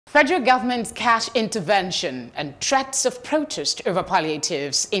Federal government's cash intervention and threats of protest over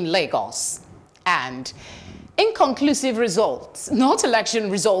palliatives in Lagos. And inconclusive results, not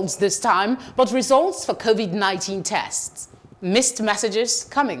election results this time, but results for COVID-19 tests. Missed messages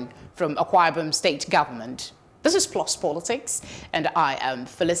coming from Akwa Ibom state government. This is Plus Politics, and I am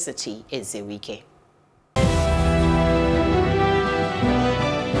Felicity Ezewuike.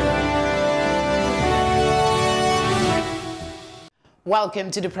 Welcome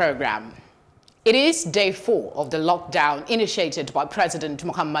to the program. It is day 4 of the lockdown initiated by President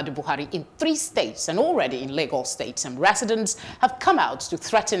Muhammadu Buhari in 3 states and already in Lagos State. Some residents have come out to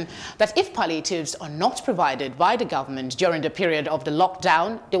threaten that if palliatives are not provided by the government during the period of the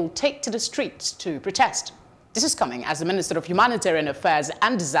lockdown, they will take to the streets to protest. This is coming as the Minister of Humanitarian Affairs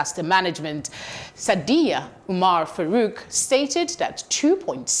and Disaster Management, Sadiya Umar Farouk, stated that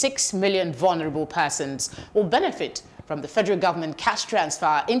 2.6 million vulnerable persons will benefit from the federal government cash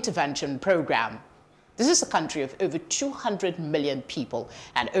transfer intervention program. This is a country of over 200 million people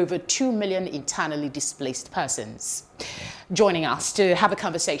and over 2 million internally displaced persons. Joining us to have a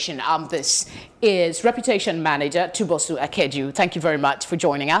conversation on this is Reputation Manager Tubosun Akeju. Thank you very much for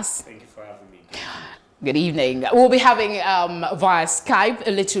joining us. Thank you for having me. Good evening. We'll be having via Skype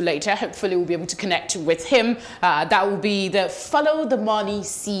a little later. Hopefully we'll be able to connect with him. That will be the Follow the Money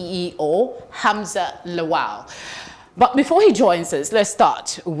CEO, Hamzat Lawal. But before he joins us, let's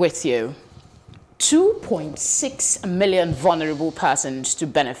start with you. 2.6 million vulnerable persons to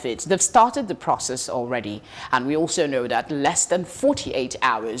benefit. They've started the process already. And we also know that less than 48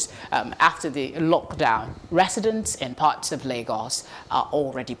 hours after the lockdown, residents in parts of Lagos are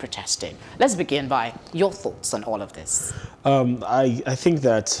already protesting. Let's begin by your thoughts on all of this. I think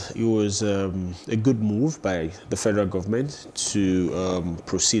that it was a good move by the federal government to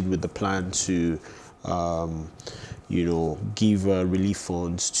proceed with the plan to give relief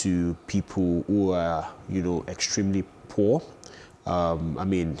funds to people who are, extremely poor. I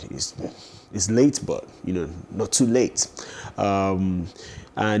mean, it's late, but, not too late.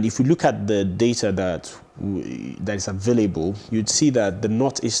 And if we look at the data that is available, you'd see that the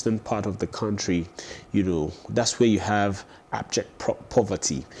northeastern part of the country, that's where you have abject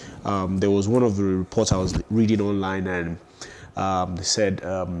poverty. There was one of the reports I was reading online, and they said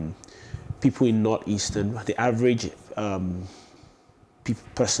people in northeastern, the average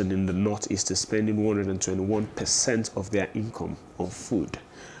person in the northeast is spending 121% of their income on food.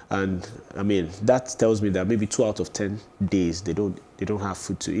 And I mean, that tells me that maybe 2 out of 10 days they don't have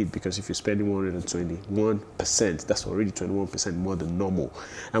food to eat, because if you're spending 121%, that's already 21% more than normal.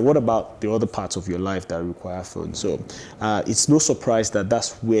 And what about the other parts of your life that require funds? So it's no surprise that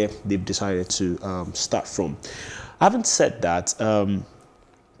that's where they've decided to start from. Having said that,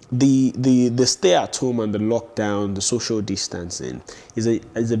 the stay at home and the lockdown, the social distancing is a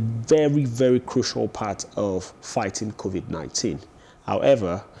very, very crucial part of fighting COVID-19.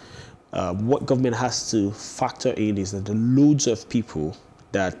 However, what government has to factor in is that the loads of people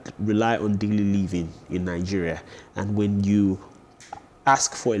that rely on daily living in Nigeria, and when you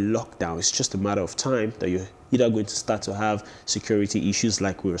ask for a lockdown, it's just a matter of time that you're either going to start to have security issues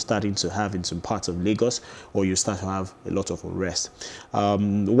like we're starting to have in some parts of Lagos, or you start to have a lot of unrest.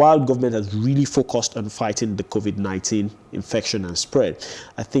 While government has really focused on fighting the COVID-19 infection and spread,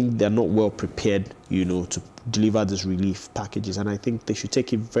 I think they're not well prepared, to deliver these relief packages. And I think they should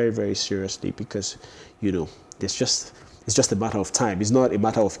take it very, very seriously, because, it's just a matter of time. It's not a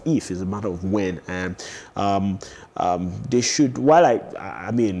matter of if, it's a matter of when. And they should, while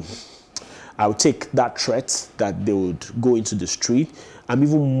I would take that threat that they would go into the street. I'm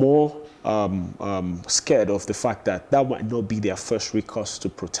even more scared of the fact that might not be their first recourse to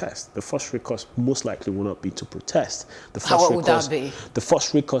protest. The first recourse most likely will not be to protest. How would that be? The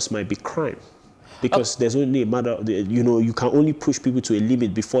first recourse might be crime. Because there's only a matter of, you can only push people to a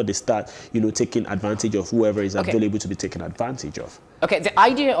limit before they start, taking advantage of whoever is available to be taken advantage of. Okay, the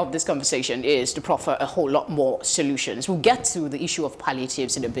idea of this conversation is to proffer a whole lot more solutions. We'll get to the issue of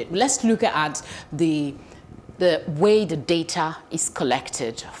palliatives in a bit. Let's look at the way the data is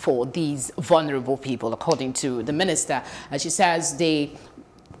collected for these vulnerable people, according to the minister. She says they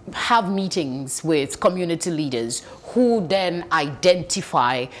have meetings with community leaders who then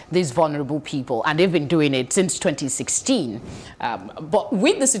identify these vulnerable people, and they've been doing it since 2016. But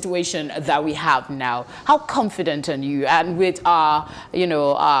with the situation that we have now, how confident are you, and with our,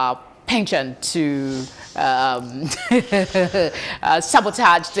 our penchant to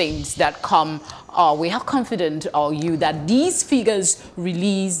sabotage things that come our way, how confident are you that these figures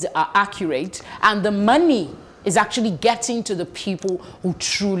released are accurate and the money is actually getting to the people who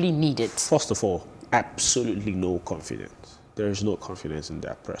truly need it? First of all, absolutely no confidence. there is no confidence in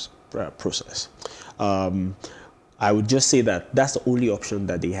that process. I would just say that that's the only option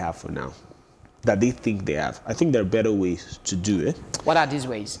that they have for now, that they think they have. I think there are better ways to do it. What are these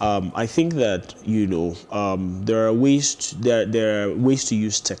ways? I think that, you know, there are ways to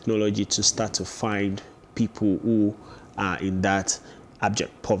use technology to start to find people who are in that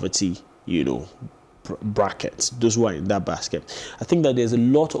abject poverty, you know, brackets, those who are in that basket. I think that there's a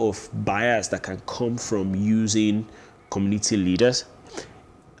lot of bias that can come from using community leaders.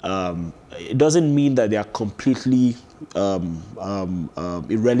 It doesn't mean that they are completely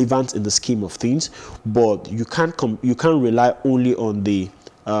irrelevant in the scheme of things, but you can't rely only on the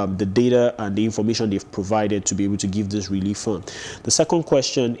data and the information they've provided to be able to give this relief fund. The second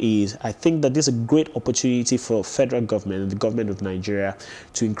question is, I think that this is a great opportunity for federal government and the government of Nigeria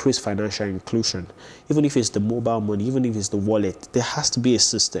to increase financial inclusion. Even if it's the mobile money, even if it's the wallet, there has to be a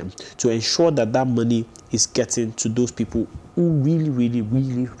system to ensure that that money is getting to those people who really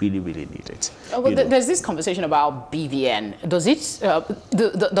need it. Well, there's this conversation about BVN. Does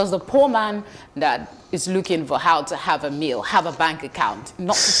does the poor man that is looking for how to have a meal have a bank account,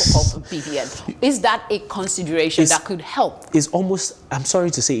 not to talk of BVN? Is that a consideration that could help? It's almost, I'm sorry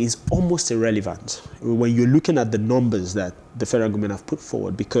to say, it's almost irrelevant when you're looking at the numbers that the federal government have put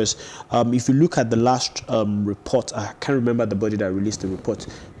forward, because if you look at the last report, I can't remember the body that released the report,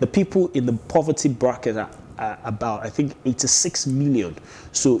 the people in the poverty bracket are about, I think, 86 million.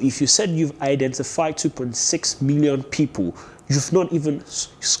 So if you said you've identified 2.6 million people, you've not even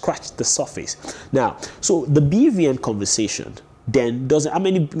scratched the surface. Now, so the BVN conversation then doesn't,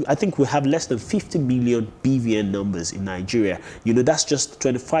 I think we have less than 50 million BVN numbers in Nigeria. You know, that's just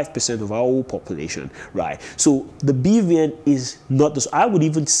 25% of our whole population, right? So the BVN is not this. I would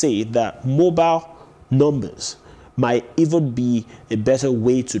even say that mobile numbers might even be a better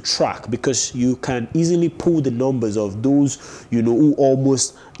way to track, because you can easily pull the numbers of those, you know, who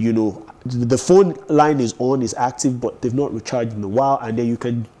almost, you know, the phone line is on, is active, but they've not recharged in a while, and then you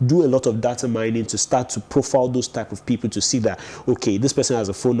can do a lot of data mining to start to profile those type of people to see that, okay, this person has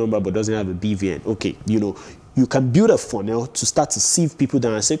a phone number but doesn't have a BVN. Okay, you know, you can build a funnel to start to sieve people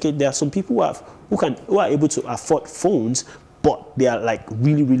down and say, okay, there are some people who are able to afford phones, but they are like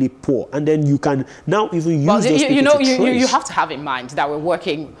really poor, and then you can now even use those people to trace. You have to have in mind that we're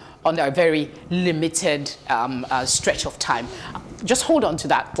working on a very limited stretch of time. Just hold on to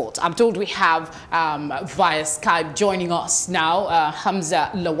that thought. I'm told we have via Skype joining us now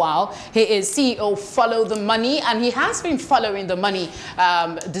Hamzat Lawal. He is CEO Follow the Money, and he has been following the money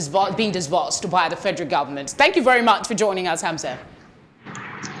being disbursed by the federal government. Thank you very much for joining us, Hamzat.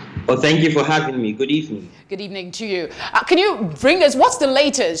 Well, thank you for having me. Good evening. Good evening to you. Can you bring us, what's the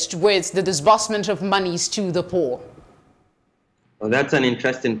latest with the disbursement of monies to the poor? Well, that's an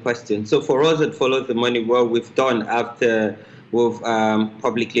interesting question. So for us at Follow the Money, what we've done after we've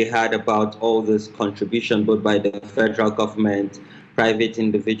publicly heard about all this contribution, both by the federal government, private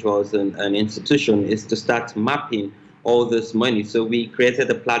individuals and institutions, is to start mapping all this money. So we created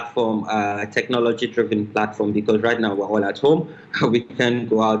a platform, a technology-driven platform, because right now we're all at home. We can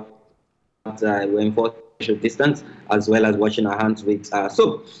go out, we're enforcing social distance, as well as washing our hands with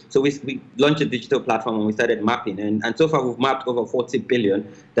soap. So we launched a digital platform and we started mapping. And so far we've mapped over 40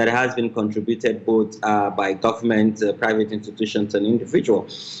 billion that has been contributed both by government, private institutions and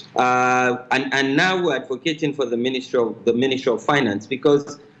individuals. And now we're advocating for the Ministry of Finance,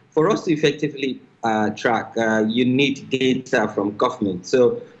 because for us to effectively track, you need data from government.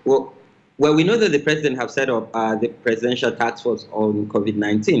 So, well, we know that the president have set up the Presidential Task Force on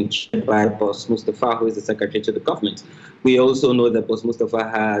COVID-19, chaired by Boss Mustafa, who is the secretary to the government. We also know that Boss Mustafa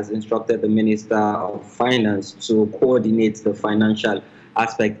has instructed the Minister of Finance to coordinate the financial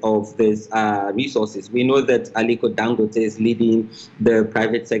aspect of these resources. We know that Aliko Dangote is leading the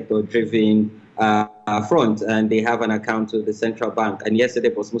private sector-driven front, and they have an account to the central bank. And yesterday,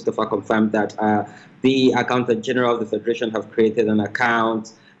 Boss Mustafa confirmed that the Accountant General of the Federation have created an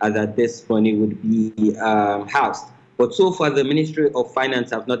account that this money would be housed. But so far, the Ministry of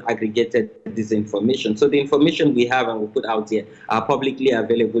Finance have not aggregated this information. So the information we have and we put out here are publicly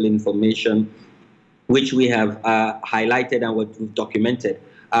available information, which we have highlighted and what we've documented.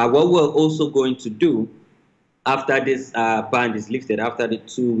 What we're also going to do after this ban is lifted, after the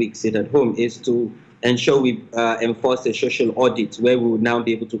 2 weeks sit at home, is to ensure we enforce a social audit where we will now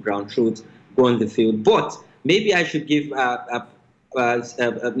be able to ground truth, go on the field. But maybe I should give, let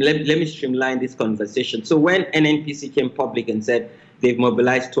me streamline this conversation. So when NNPC came public and said they've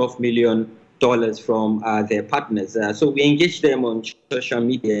mobilized $12 million from their partners, so we engaged them on social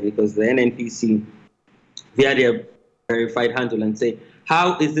media, because the NNPC, via their verified handle, and say,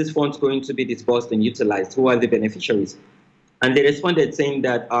 how is this fund going to be disbursed and utilized? Who are the beneficiaries? And they responded saying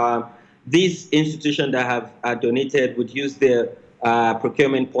that these institutions that have donated would use their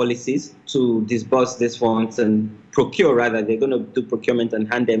procurement policies to disburse these funds and procure, rather. They're going to do procurement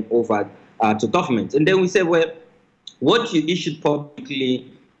and hand them over to government. And then we said, well, what you issued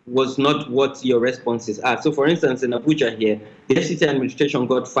publicly was not what your responses are. So, for instance, in Abuja here, the FCT administration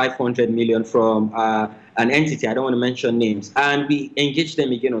got 500 million from an entity, I don't want to mention names, and we engaged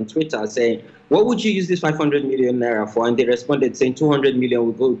them again on Twitter saying, what would you use this 500 million naira for? And they responded saying 200 million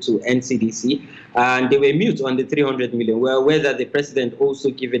would go to NCDC, and they were mute on the 300 million. Well, whether the president also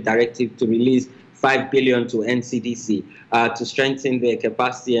gave a directive to release 5 billion to NCDC to strengthen their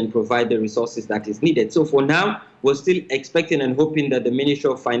capacity and provide the resources that is needed. So for now, we're still expecting and hoping that the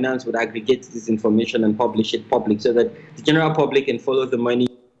Ministry of Finance would aggregate this information and publish it public so that the general public can follow the money.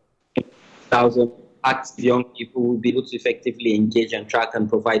 Active young people will be able to effectively engage and track and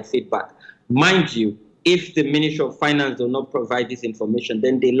provide feedback. Mind you, if the Ministry of Finance do not provide this information,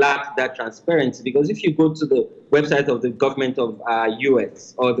 then they lack that transparency. Because if you go to the website of the government of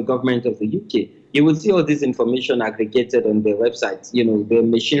US or the government of the UK, you will see all this information aggregated on their websites. You know, they're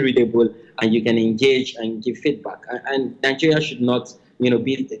machine readable, and you can engage and give feedback. And Nigeria should not, you know,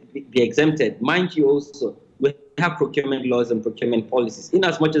 be exempted. Mind you, also, we have procurement laws and procurement policies. In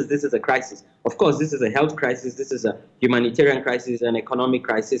as much as this is a crisis, of course, this is a health crisis, this is a humanitarian crisis, an economic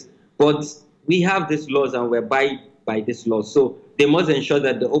crisis, but we have these laws and we abide by these laws. So they must ensure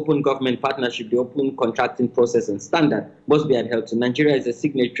that the open government partnership, the open contracting process and standard must be adhered to. Nigeria is a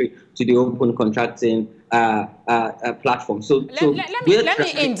signatory to the open contracting platform. So let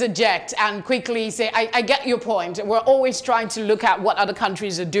me interject and quickly say, I get your point. We're always trying to look at what other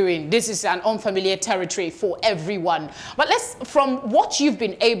countries are doing. This is an unfamiliar territory for everyone. But let's, from what you've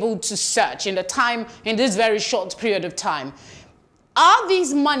been able to search in this very short period of time, are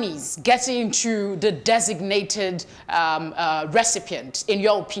these monies getting to the designated recipient, in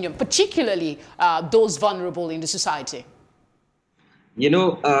your opinion, particularly those vulnerable in the society? You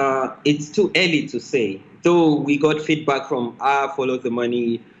know, it's too early to say. Though we got feedback from our Follow the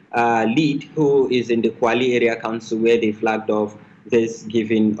Money lead, who is in the Kwali Area Council, where they flagged off this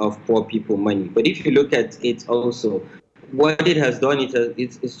giving of poor people money. But if you look at it also, what it has done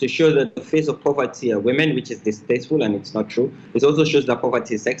is to show that the face of poverty are women, which is distasteful, and it's not true. It also shows that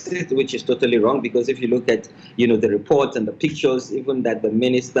poverty is sexist, which is totally wrong, because if you look at, you know, the reports and the pictures, even that the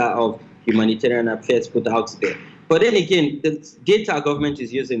Minister of Humanitarian Affairs put out there. But then again, the data our government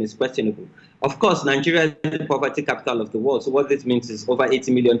is using is questionable. Of course, Nigeria is the poverty capital of the world. So what this means is over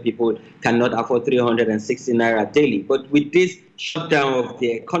 80 million people cannot afford 360 naira daily. But with this shutdown of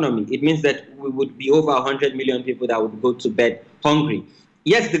the economy, it means that we would be over 100 million people that would go to bed hungry.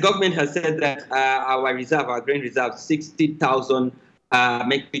 Yes, the government has said that our grain reserve, 60,000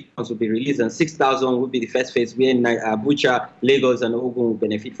 metric tons will be released, and 6,000 will be the first phase where Abuja, Lagos, and Ogun will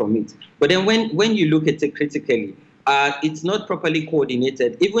benefit from it. But then when you look at it critically, it's not properly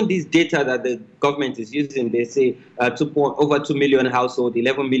coordinated. Even this data that the government is using, they say over 2 million households,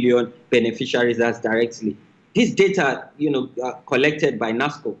 11 million beneficiaries, that's directly. This data, you know, collected by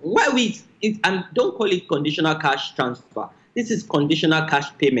NASCO. And don't call it conditional cash transfer. This is conditional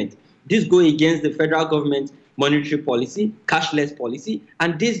cash payment. This goes against the federal government monetary policy, cashless policy,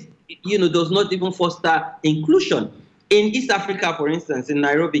 and this, you know, does not even foster inclusion. In East Africa, for instance, in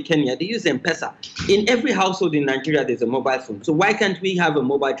Nairobi, Kenya, they use M-Pesa. In every household in Nigeria, there's a mobile phone. So why can't we have a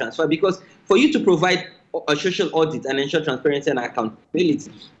mobile transfer? Because for you to provide a social audit and ensure transparency and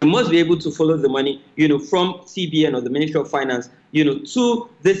accountability, you must be able to follow the money, you know, from CBN or the Ministry of Finance, you know, to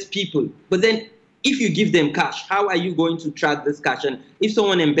these people. But then if you give them cash, how are you going to track this cash? And if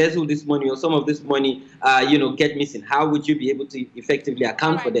someone embezzled this money or some of this money, you know, get missing, how would you be able to effectively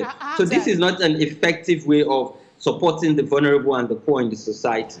account for them? So this is not an effective way of supporting the vulnerable and the poor in the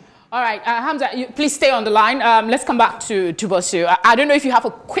society. All right, Hamzat, please stay on the line. Let's come back to Tubosun. I don't know if you have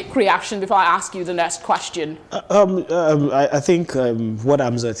a quick reaction before I ask you the next question. I think what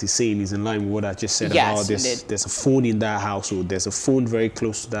Hamzat is saying is in line with what I just said. Yes, about there's a phone in that household. There's a phone very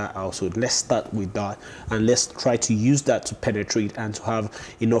close to that household. Let's start with that, and let's try to use that to penetrate and to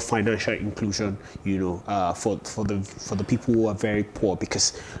have enough financial inclusion, you know, for the people who are very poor.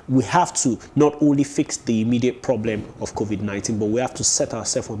 Because we have to not only fix the immediate problem of COVID-19, but we have to set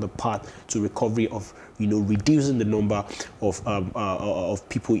ourselves on the path to recovery of, you know, reducing the number of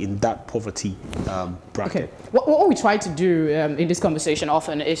people in that poverty bracket. Okay. What we try to do in this conversation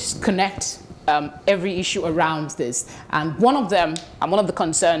often is connect every issue around this. And one of them, and one of the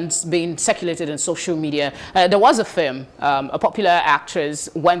concerns being circulated in social media, there was a film, a popular actress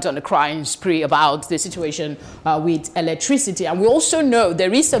went on a crying spree about the situation with electricity. And we also know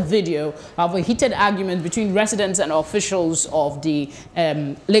there is a video of a heated argument between residents and officials of the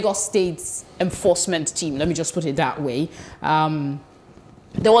Lagos State's enforcement team. Let me just put it that way.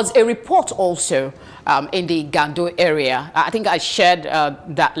 There was a report also in the Gando area. I think I shared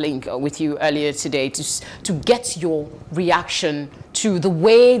that link with you earlier today to get your reaction to the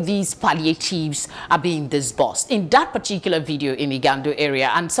way these palliatives are being disbursed. In that particular video in the Gando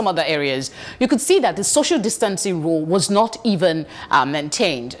area and some other areas, you could see that the social distancing rule was not even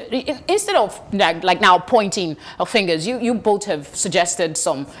maintained. Instead of like now pointing fingers, you both have suggested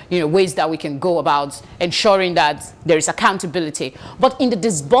some ways that we can go about ensuring that there is accountability. But in the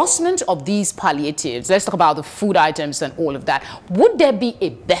disbursement of these palliatives, let's talk about the food items and all of that, would there be a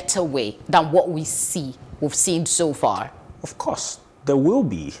better way than what we've seen so far? Of course, there will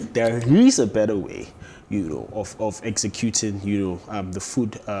be. There is a better way, of executing, the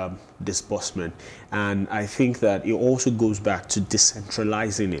food disbursement. And I think that it also goes back to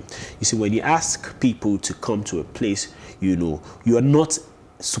decentralizing it. You see, when you ask people to come to a place, you are not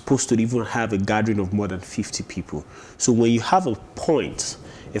supposed to even have a gathering of more than 50 people. So when you have a point,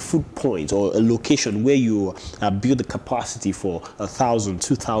 a food point or a location where you build the capacity for 1,000,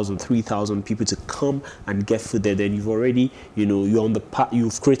 2,000, 3,000 people to come and get food there, then you've already, you're on the path,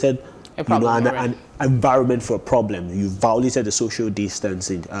 you've created an environment for a problem. You've violated the social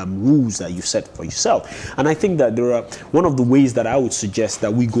distancing rules that you've set for yourself. And I think that one of the ways that I would suggest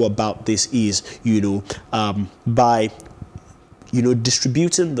that we go about this is, by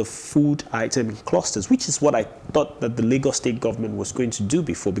distributing the food item in clusters, which is what I thought that the Lagos state government was going to do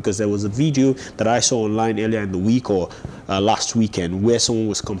before, because there was a video that I saw online earlier in the week or last weekend where someone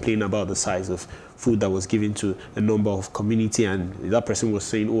was complaining about the size of food that was given to a number of community, and that person was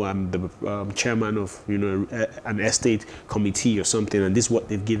saying, oh, I'm the chairman of an estate committee or something, and this is what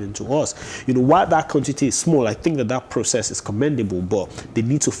they've given to us. While that quantity is small, I think that process is commendable, but they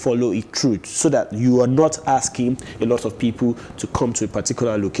need to follow it through so that you are not asking a lot of people to come to a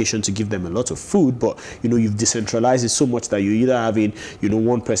particular location to give them a lot of food, but you've decentralized it so much that you're either having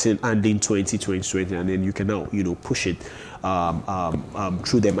one person handling 20, and then you can now push it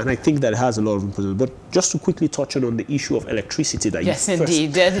through them. And I think that has a lot of importance. But just to quickly touch on the issue of electricity that yes,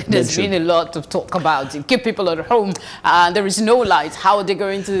 indeed, there's been a lot of talk about it. Keep people at home. There is no light. How are they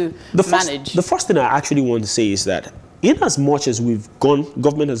going to manage? The first thing I actually want to say is that in as much as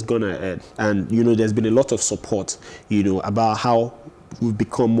government has gone ahead, and there's been a lot of support, about how we've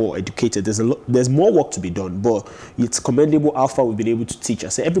become more educated. There's more work to be done, but it's commendable how far we've been able to teach. I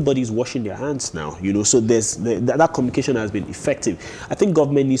say everybody's washing their hands now, so that communication has been effective. I think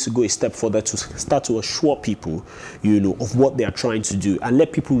government needs to go a step further to start to assure people, of what they are trying to do, and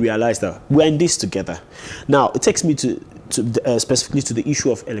let people realize that we're in this together. Now, it takes me to specifically to the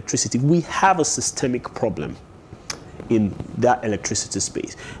issue of electricity. We have a systemic problem in that electricity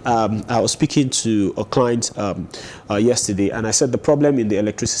space. I was speaking to a client yesterday, and I said the problem in the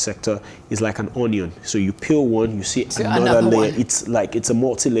electricity sector is like an onion. So you peel one, you see another layer. It's a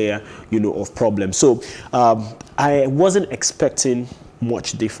multi-layer, of problems. So I wasn't expecting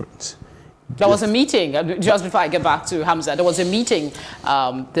much difference. There was a meeting, just before I get back to Hamzat, there was a meeting,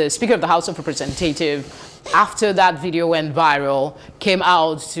 the Speaker of the House of Representatives, after that video went viral, came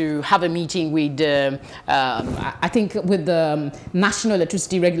out to have a meeting with, I think, with the National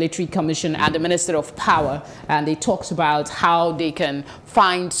Electricity Regulatory Commission and the Minister of Power, and they talked about how they can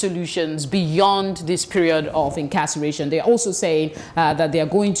find solutions beyond this period of incarceration. They're also saying that they are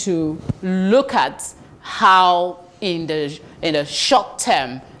going to look at how in the short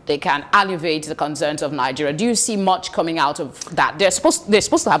term they can alleviate the concerns of Nigeria. Do you see much coming out of that? They're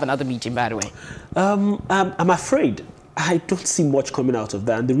supposed to have another meeting, by the way. I'm afraid I don't see much coming out of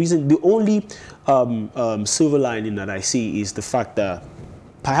that. And the only silver lining that I see is the fact that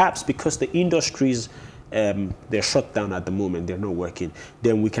perhaps because the industries, they're shut down at the moment, they're not working,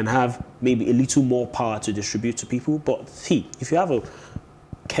 then we can have maybe a little more power to distribute to people. But see, if you have a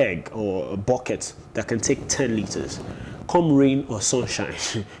keg or a bucket that can take 10 liters, come rain or sunshine,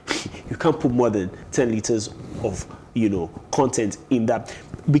 you can't put more than 10 liters of content in that,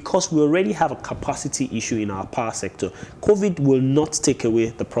 because we already have a capacity issue in our power sector. COVID will not take away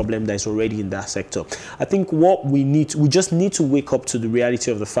the problem that is already in that sector. I think what we just need to wake up to the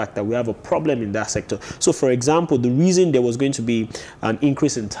reality of the fact that we have a problem in that sector. So, for example, the reason there was going to be an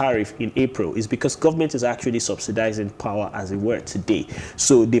increase in tariff in April is because government is actually subsidizing power as it were today.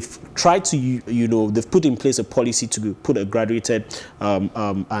 So they've tried to, they've put in place a policy to put a graduated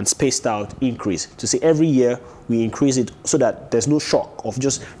and spaced out increase to say every year we increase it so that there's no shock of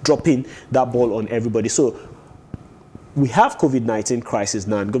just dropping that ball on everybody. So we have COVID-19 crisis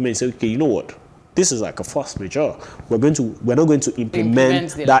now, and government say, okay, you know what? This is like a force majeure. We're not going to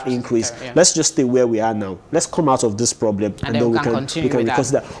implement that increase. Yeah. Let's just stay where we are now. Let's come out of this problem, and then we can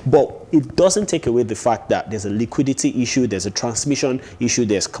reconsider that. But it doesn't take away the fact that there's a liquidity issue, there's a transmission issue,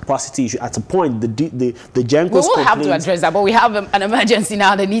 there's capacity issue. At a point, the Gencos we will have to address that, but we have an emergency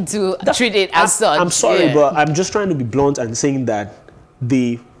now. They need to treat it as such. I'm sorry, but I'm just trying to be blunt and saying that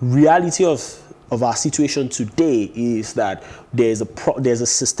the reality of our situation today is that there's a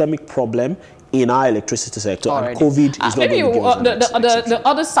systemic problem in our electricity sector, and COVID is not going to give us the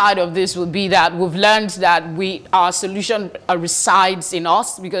other side of this would be that we've learned that our solution resides in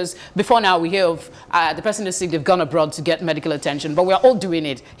us, because before now we hear of the person is sick, they've gone abroad to get medical attention, but we're all doing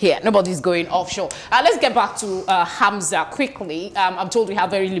it here. Nobody's going offshore. Let's get back to Hamza quickly. I'm told we have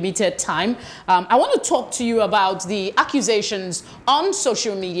very limited time. I want to talk to you about the accusations on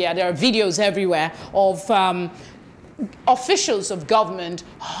social media. There are videos everywhere of officials of government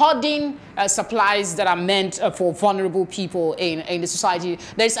hoarding supplies that are meant for vulnerable people in the society.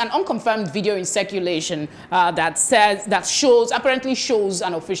 There's an unconfirmed video in circulation that apparently shows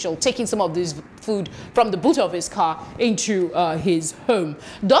an official taking some of this food from the boot of his car into his home.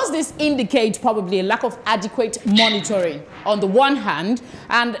 Does this indicate probably a lack of adequate monitoring on the one hand?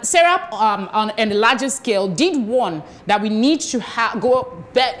 And Sarah, on a larger scale, did warn that we need to have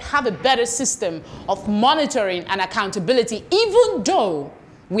a better system of monitoring and accountability, even though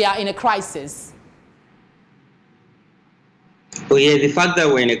we are in a crisis. Oh yeah, the fact that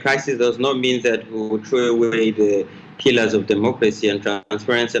we're in a crisis does not mean that we will throw away the pillars of democracy, and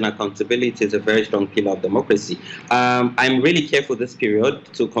transparency and accountability is a very strong pillar of democracy. I'm really careful this period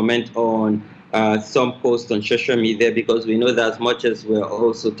to comment on some posts on social media, because we know that as much as we're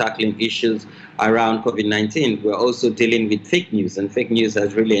also tackling issues around COVID-19, we're also dealing with fake news, and fake news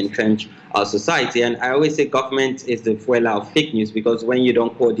has really entrenched our society. And I always say government is the fuel of fake news, because when you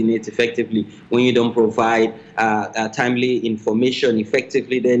don't coordinate effectively, when you don't provide timely information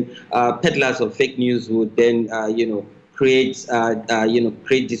effectively, then peddlers of fake news would then create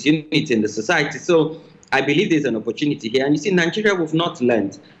disunity in the society. So I believe there's an opportunity here. And you see, Nigeria, we've not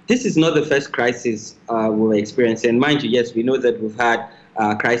learned. This is not the first crisis we're experiencing. Mind you, yes, we know that we've had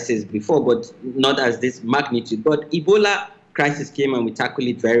crises before, but not as this magnitude. But Ebola crisis came and we tackled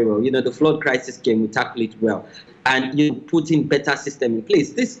it very well. The flood crisis came, we tackled it well. And putting better system in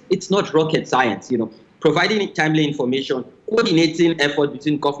place. It's not rocket science. Providing timely information, coordinating effort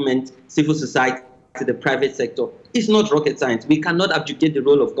between government, civil society, the private sector is not rocket science. We cannot abdicate the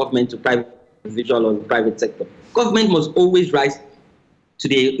role of government to private individual or the private sector. Government must always rise to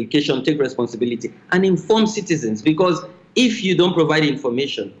the occasion, take responsibility, and inform citizens. Because if you don't provide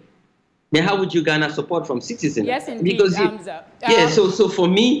information, then how would you garner support from citizens? Yes, indeed. Because so for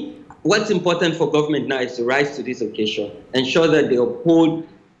me, what's important for government now is to rise to this occasion, ensure that they uphold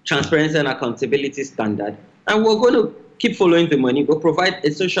transparency and accountability standard, and we're going to keep following the money. We'll provide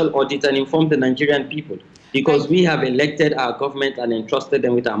a social audit and inform the Nigerian people, because we have elected our government and entrusted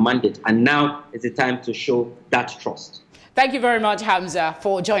them with our mandate. And now is the time to show that trust. Thank you very much, Hamza,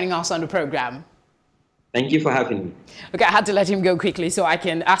 for joining us on the program. Thank you for having me. Okay, I had to let him go quickly so I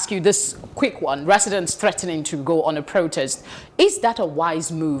can ask you this quick one. Residents threatening to go on a protest. Is that a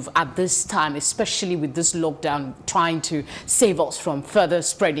wise move at this time, especially with this lockdown trying to save us from further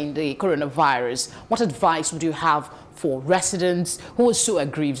spreading the coronavirus? What advice would you have for residents who are so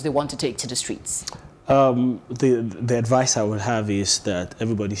aggrieved they want to take to the streets? The advice I would have is that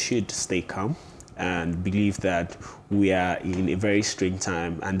everybody should stay calm and believe that we are in a very strange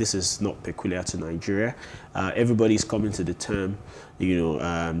time, and this is not peculiar to Nigeria. Everybody is coming to the term,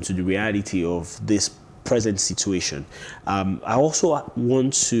 to the reality of this present situation. I also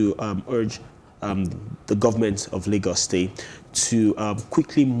want to urge the government of Lagos State to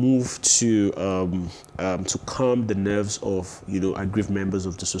quickly move to calm the nerves of aggrieved members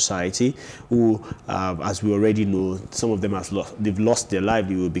of the society who, as we already know, some of them they've lost their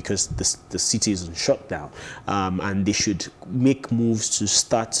livelihood because the city is on shutdown, and they should make moves to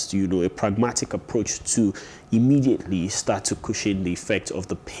start a pragmatic approach to immediately start to cushion the effect of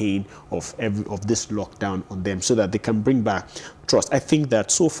the pain of this lockdown on them, so that they can bring back trust. I think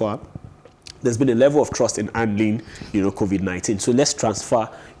that so far there's been a level of trust in handling, COVID-19. So let's transfer,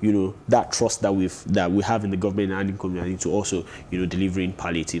 that trust that we have in the government and handling COVID-19 to also, delivering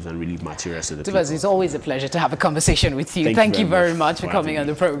palliatives and relief materials to the people. It's always a pleasure to have a conversation with you. Thank you very much for coming on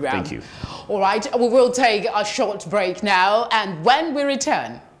the program. Thank you. All right, we will take a short break now, and when we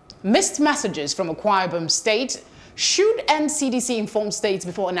return, mixed messages from Akwa Ibom State. Should NCDC inform states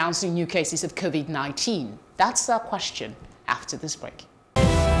before announcing new cases of COVID-19? That's our question after this break.